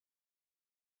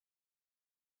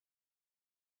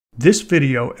This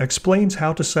video explains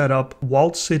how to set up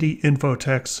Walled City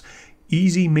Infotech's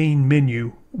Easy Main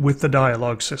Menu with the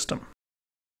dialog system.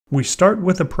 We start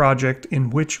with a project in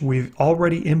which we've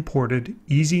already imported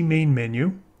Easy Main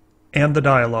Menu and the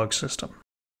dialog system.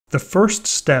 The first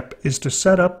step is to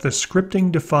set up the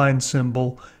scripting defined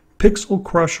symbol Pixel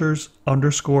Crushers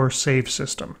 _save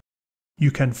system.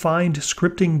 You can find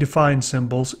scripting defined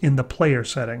symbols in the player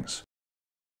settings.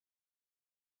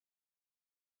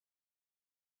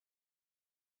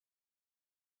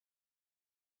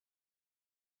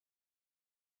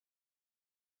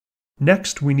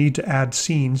 Next, we need to add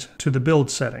scenes to the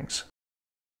build settings.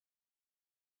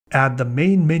 Add the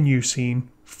main menu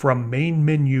scene from main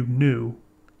menu new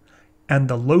and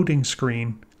the loading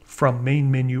screen from main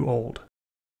menu old.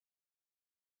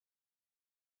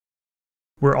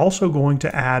 We're also going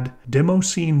to add demo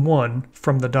scene 1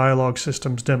 from the dialog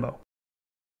system's demo.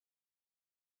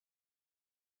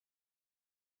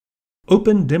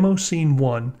 Open demo scene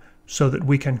 1 so that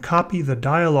we can copy the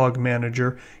dialog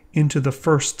manager into the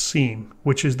first scene,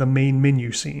 which is the main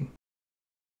menu scene.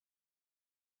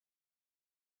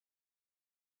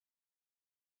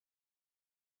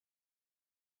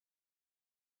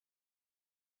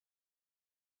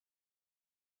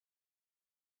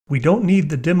 We don't need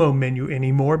the demo menu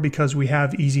anymore because we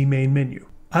have Easy Main Menu.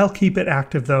 I'll keep it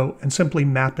active though and simply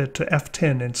map it to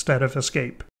F10 instead of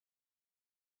Escape.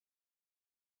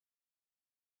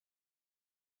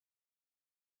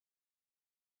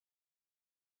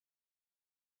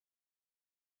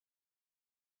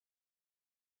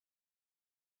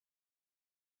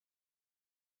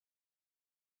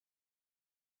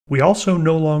 We also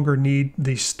no longer need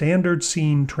the standard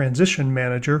scene transition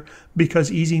manager because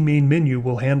Easy Main Menu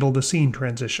will handle the scene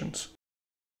transitions.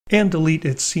 And delete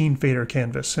its scene fader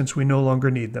canvas since we no longer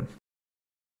need them.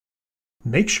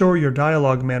 Make sure your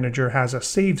dialog manager has a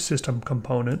save system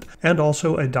component and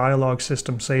also a dialog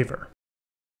system saver.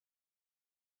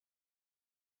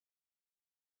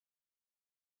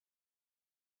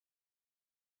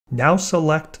 Now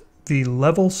select the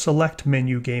Level Select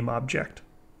Menu game object.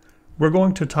 We're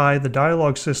going to tie the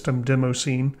dialog system demo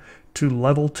scene to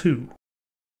level 2.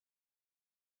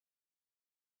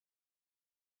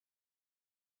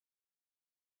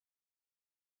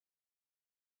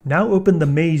 Now open the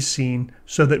maze scene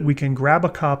so that we can grab a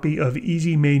copy of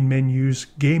Easy Main Menu's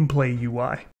gameplay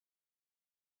UI.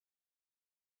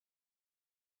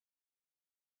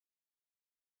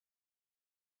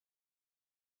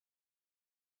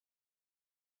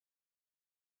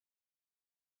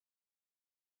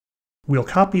 We'll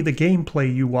copy the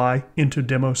gameplay UI into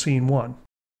demo scene 1.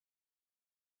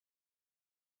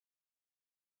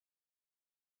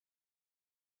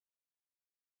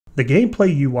 The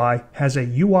gameplay UI has a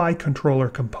UI controller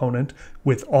component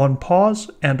with on-pause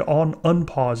and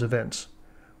on-unpause events.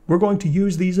 We're going to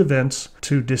use these events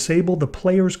to disable the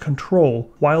player's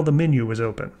control while the menu is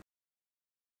open.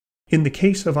 In the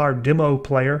case of our demo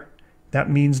player, that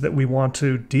means that we want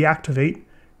to deactivate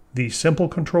the simple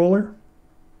controller,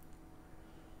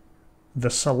 the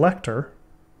selector,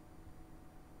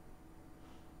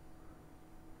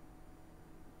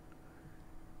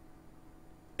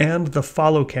 and the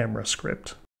follow camera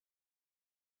script.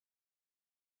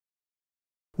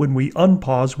 When we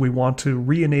unpause, we want to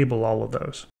re-enable all of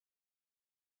those.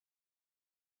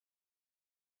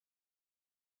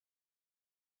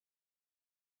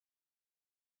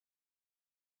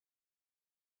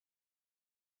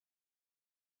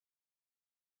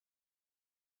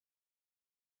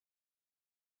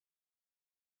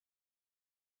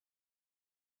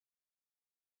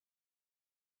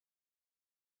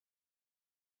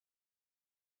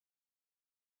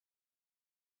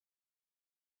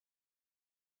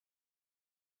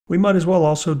 We might as well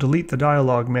also delete the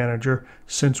dialog manager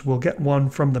since we'll get one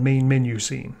from the main menu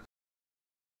scene.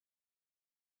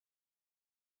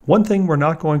 One thing we're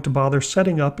not going to bother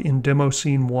setting up in demo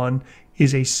scene 1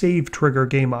 is a save trigger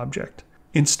game object.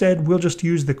 Instead, we'll just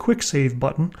use the quick save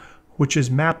button, which is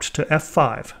mapped to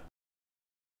F5.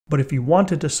 But if you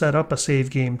wanted to set up a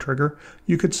save game trigger,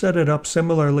 you could set it up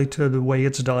similarly to the way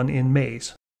it's done in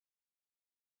Maze.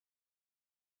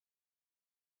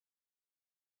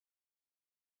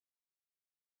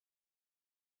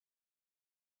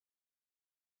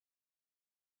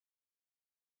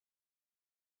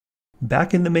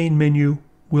 Back in the main menu,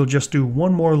 we'll just do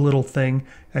one more little thing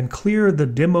and clear the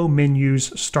demo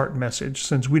menu's start message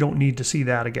since we don't need to see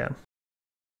that again.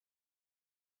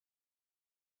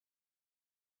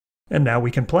 And now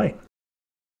we can play.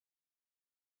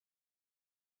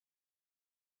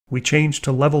 We change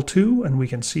to level 2 and we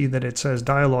can see that it says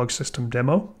dialog system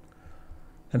demo.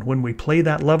 And when we play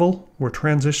that level, we're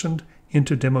transitioned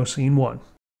into Demo Scene 1.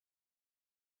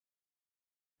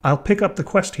 I'll pick up the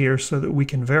quest here so that we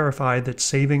can verify that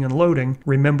saving and loading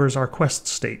remembers our quest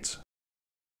states.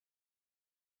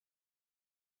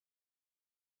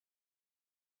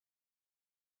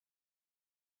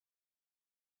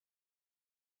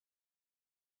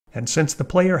 And since the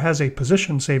player has a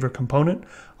position saver component,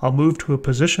 I'll move to a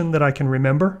position that I can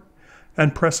remember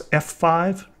and press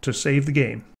F5 to save the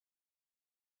game.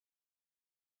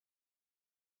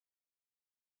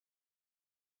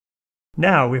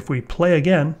 Now, if we play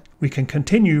again, we can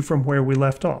continue from where we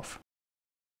left off.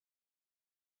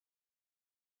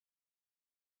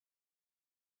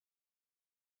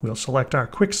 We'll select our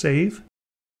quick save.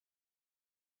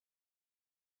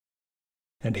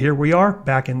 And here we are,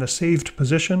 back in the saved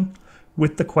position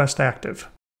with the quest active.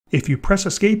 If you press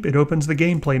Escape, it opens the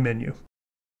gameplay menu.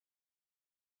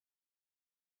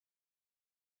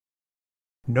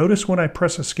 Notice when I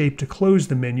press Escape to close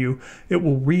the menu, it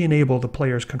will re-enable the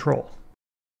player's control.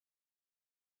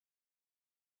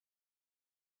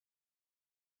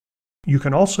 You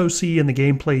can also see in the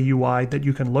gameplay UI that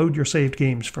you can load your saved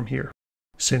games from here.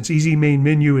 Since Easy Main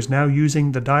Menu is now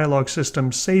using the dialogue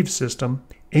system's save system,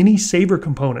 any saver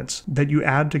components that you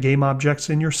add to game objects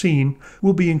in your scene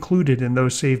will be included in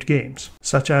those saved games,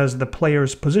 such as the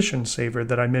player's position saver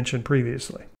that I mentioned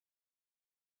previously.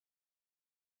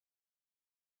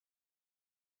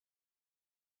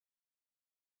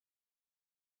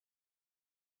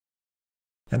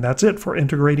 And that's it for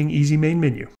integrating Easy Main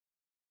Menu.